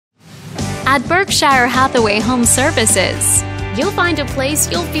At Berkshire Hathaway Home Services, you'll find a place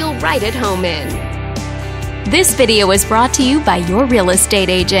you'll feel right at home in. This video is brought to you by your real estate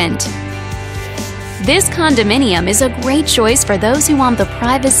agent. This condominium is a great choice for those who want the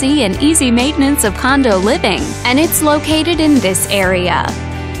privacy and easy maintenance of condo living, and it's located in this area.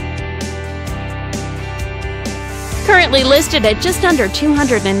 Currently listed at just under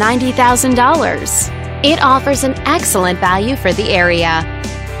 $290,000, it offers an excellent value for the area.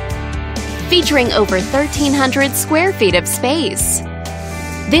 Featuring over 1,300 square feet of space,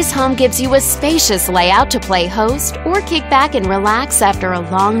 this home gives you a spacious layout to play host or kick back and relax after a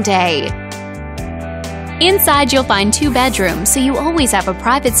long day. Inside, you'll find 2 bedrooms, so you always have a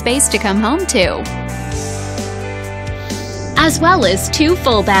private space to come home to, as well as 2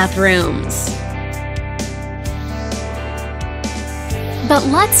 full bathrooms. But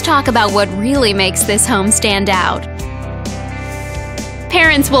let's talk about what really makes this home stand out.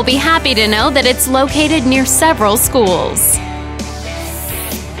 Parents will be happy to know that it's located near several schools.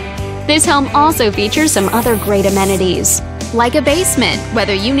 This home also features some other great amenities, like a basement,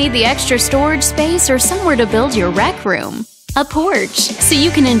 whether you need the extra storage space or somewhere to build your rec room, a porch, so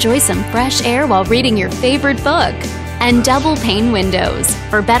you can enjoy some fresh air while reading your favorite book, and double pane windows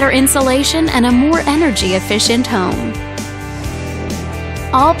for better insulation and a more energy-efficient home.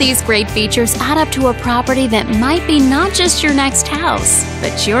 All these great features add up to a property that might be not just your next house,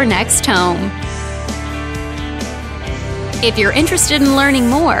 but your next home. If you're interested in learning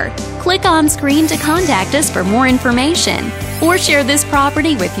more, click on screen to contact us for more information or share this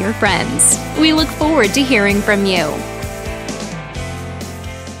property with your friends. We look forward to hearing from you.